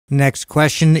Next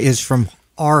question is from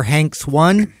R.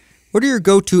 Hanks1. What are your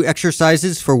go-to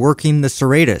exercises for working the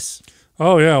serratus?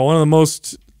 Oh, yeah. One of the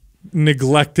most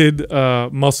neglected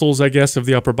muscles, I guess, of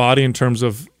the upper body in terms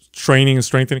of training and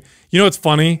strengthening. You know, it's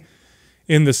funny.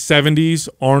 In the 70s,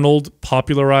 Arnold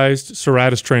popularized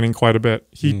serratus training quite a bit.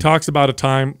 He talks about a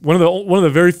time, one of the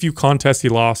very few contests he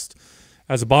lost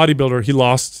as a bodybuilder. He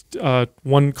lost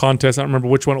one contest. I don't remember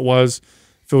which one it was.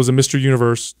 If it was a Mr.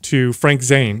 Universe, to Frank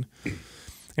Zane.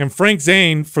 And Frank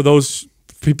Zane, for those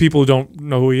people who don't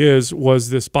know who he is,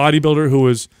 was this bodybuilder who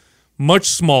was much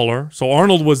smaller. So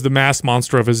Arnold was the mass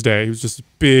monster of his day. He was just a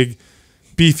big,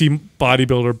 beefy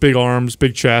bodybuilder, big arms,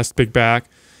 big chest, big back.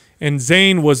 And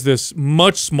Zane was this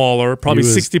much smaller, probably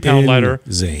 60-pound lighter.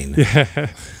 Zane. Yeah.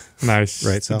 Nice.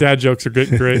 Right, Sal? Dad jokes are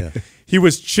getting great. Yeah. He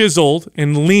was chiseled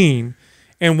and lean.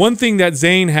 And one thing that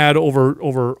Zane had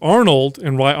over Arnold,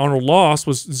 and why Arnold lost,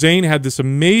 was Zane had this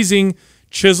amazing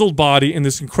chiseled body and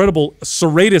this incredible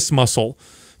serratus muscle.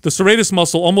 The serratus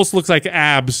muscle almost looks like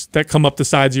abs that come up the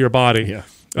sides of your body. Yeah.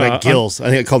 Like gills. I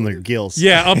think I call them gills.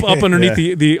 Yeah, up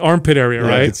underneath the armpit area,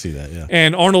 right? I could see that, yeah.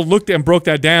 And Arnold looked and broke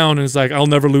that down and is like, I'll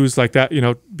never lose like that, you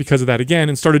know, because of that again,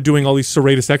 and started doing all these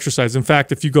serratus exercises. In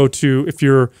fact, if you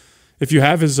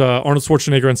have his Arnold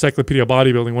Schwarzenegger Encyclopedia of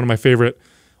Bodybuilding, one of my favorite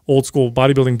old school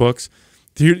bodybuilding books,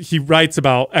 he writes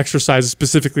about exercises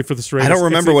specifically for the serratus. I don't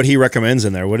remember what he recommends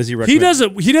in there. What does he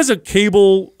recommend? He does a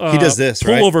cable he does this,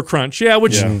 pullover crunch. Yeah,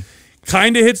 which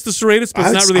kind of hits the serratus, but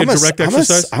it's not really a direct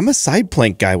exercise. I'm a side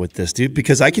plank guy with this, dude,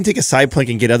 because I can take a side plank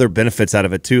and get other benefits out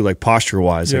of it too, like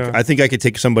posture-wise. Yeah. Like, I think I could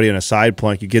take somebody on a side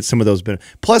plank, you get some of those benefits.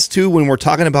 Plus, too, when we're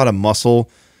talking about a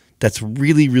muscle that's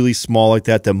really, really small like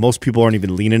that most people aren't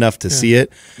even lean enough to see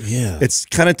it. Yeah, it's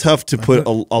kind of tough to put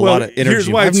a lot of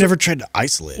energy. I've never tried to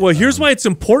isolate. Well, here's why it's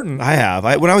important. I have.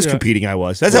 When I was competing, I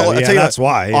was. That's that's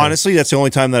why. Yeah. Honestly, that's the only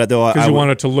time that because you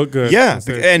want it to look good. Yeah,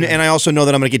 and I also know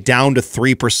that I'm going to get down to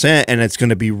 3%, and it's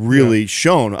going to be really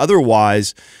shown.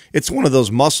 Otherwise, it's one of those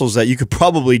muscles that you could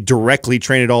probably directly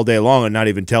train it all day long and not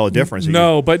even tell a difference.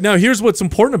 No, but now here's what's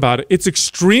important about it. It's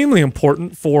extremely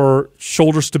important for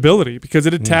shoulder stability because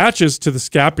it attaches to the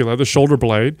scapula, the shoulder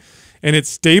blade, and it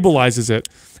stabilizes it.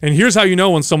 And here's how you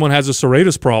know when someone has a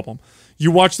serratus problem.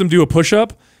 You watch them do a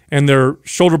push-up and their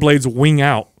shoulder blades wing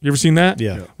out. You ever seen that?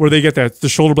 Yeah. Where they get that, the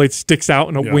shoulder blade sticks out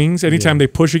and it wings anytime they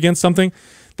push against something.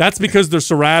 That's because their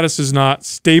serratus is not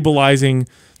stabilizing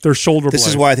their shoulder blade. This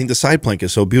is why I think the side plank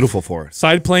is so beautiful for it.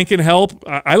 Side plank can help.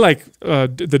 I like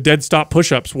the dead stop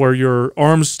push-ups where your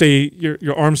arms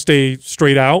stay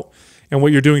straight out, and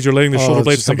what you're doing is you're letting the shoulder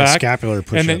blades come back. Scapular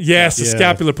push-up. And then, yes, a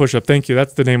scapular push-up. Thank you.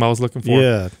 That's the name I was looking for.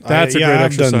 Yeah, that's a great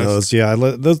exercise. I've done those. Yeah,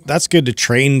 that's good to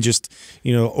train. Just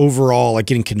overall, like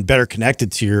getting better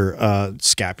connected to your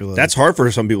scapula. That's hard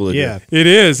for some people to do. It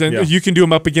is, and you can do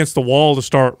them up against the wall to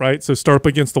start. Right, so start up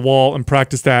against the wall and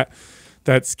practice that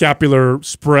scapular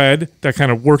spread that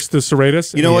kind of works the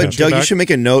serratus. You know what, Doug? You should make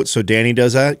a note so Danny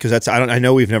does that because I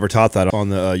know we've never taught that on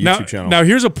the YouTube channel. Now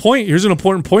here's a point. Here's an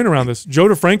important point around this. Joe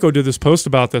DeFranco did this post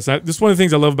about this. This is one of the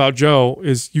things I love about Joe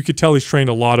is you could tell he's trained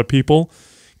a lot of people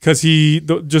because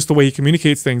just the way he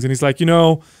communicates things. And he's like,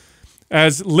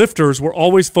 as lifters, we're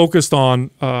always focused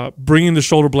on bringing the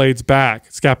shoulder blades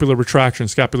back, scapular retraction,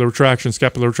 scapular retraction,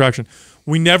 scapular retraction.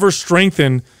 We never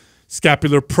strengthen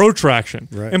scapular protraction.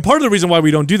 Right. And part of the reason why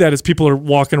we don't do that is people are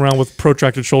walking around with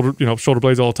protracted shoulder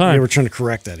blades all the time. Yeah, we're trying to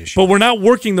correct that issue. But we're not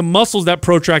working the muscles that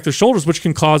protract the shoulders, which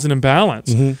can cause an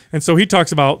imbalance. And so he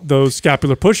talks about those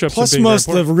scapular push-ups. Plus, most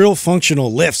of the real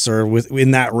functional lifts are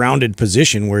in that rounded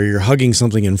position where you're hugging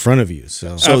something in front of you.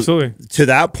 So absolutely. To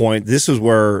that point, this is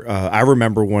where I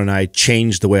remember when I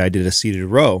changed the way I did a seated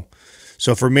row.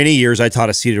 So for many years, I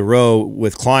taught a seated row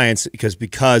with clients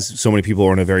because so many people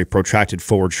are in a very protracted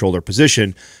forward shoulder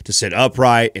position to sit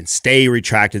upright and stay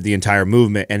retracted the entire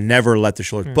movement and never let the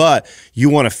shoulders. But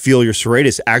you want to feel your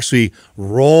serratus actually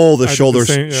roll the shoulders,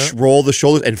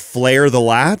 and flare the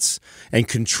lats and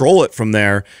control it from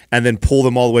there, and then pull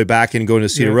them all the way back and go into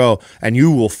seated row, and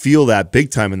you will feel that big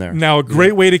time in there. Now, a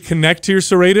great way to connect to your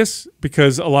serratus,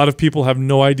 because a lot of people have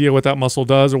no idea what that muscle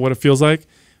does or what it feels like.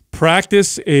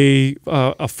 Practice a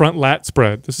front lat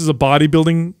spread. This is a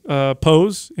bodybuilding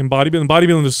pose. In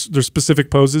bodybuilding, there's specific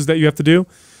poses that you have to do.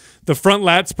 The front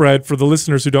lat spread, for the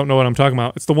listeners who don't know what I'm talking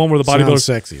about, it's the one where the bodybuilders,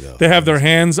 sexy, though. They have their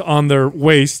hands on their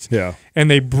waist, and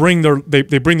they bring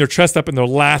their chest up, and their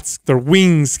lats, their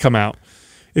wings come out.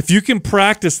 If you can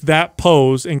practice that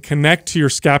pose and connect to your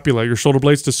scapula, your shoulder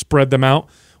blades, to spread them out,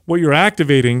 what you're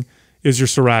activating is your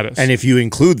serratus. And if you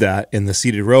include that in the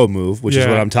seated row move, which is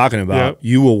what I'm talking about,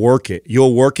 you will work it.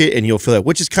 You'll work it and you'll feel it,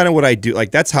 which is kind of what I do. Like,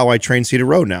 that's how I train seated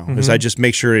row now, is I just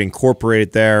make sure to incorporate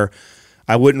it there.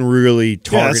 I wouldn't really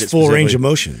target that's it full range of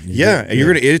specifically. motion. Yeah,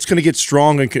 and it's gonna get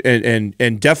strong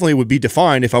and definitely would be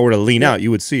defined if I were to lean out.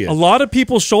 You would see it. A lot of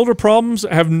people's shoulder problems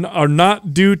are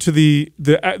not due to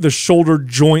the shoulder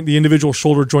joint, the individual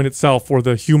shoulder joint itself, or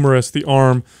the humerus, the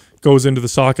arm goes into the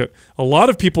socket. A lot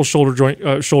of people's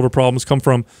shoulder problems come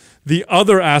from the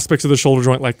other aspects of the shoulder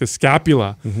joint, like the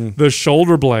scapula, the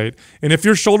shoulder blade. And if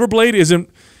your shoulder blade isn't,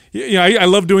 I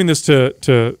love doing this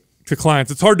to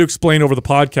clients. It's hard to explain over the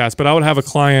podcast, but I would have a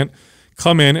client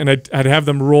come in and I'd have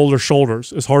them roll their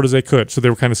shoulders as hard as they could. So they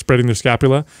were kind of spreading their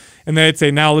scapula. And then I'd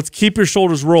say, now let's keep your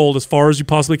shoulders rolled as far as you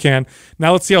possibly can.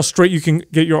 Now let's see how straight you can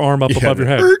get your arm up above your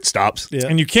head. It stops. Yeah.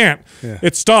 And you can't. Yeah.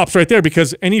 It stops right there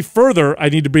because any further, I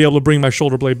need to be able to bring my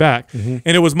shoulder blade back. And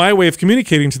it was my way of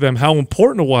communicating to them how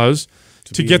important it was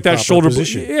to get that shoulder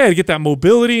position. Yeah, to get that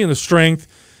mobility and the strength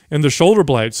in the shoulder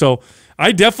blade. So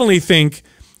I definitely think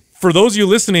for those of you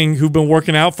listening who've been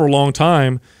working out for a long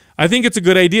time, I think it's a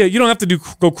good idea. You don't have to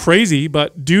go crazy,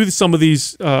 but do some of these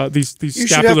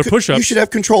scapular push-ups. You should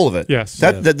have control of it. Yes.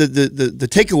 The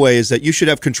takeaway is that you should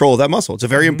have control of that muscle. It's a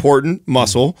very important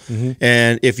muscle,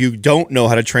 and if you don't know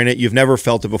how to train it, you've never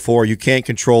felt it before, you can't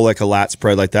control like a lat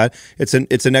spread like that. It's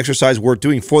an exercise worth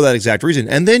doing for that exact reason.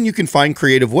 And then you can find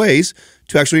creative ways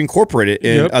to actually incorporate it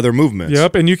in other movements.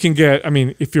 Yep, and you can get,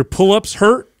 if your pull-ups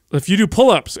hurt, if you do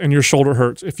pull-ups and your shoulder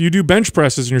hurts, if you do bench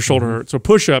presses and your shoulder hurts, or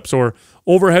push-ups or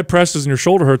overhead presses and your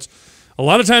shoulder hurts, a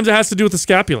lot of times it has to do with the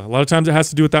scapula. A lot of times it has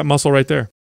to do with that muscle right there.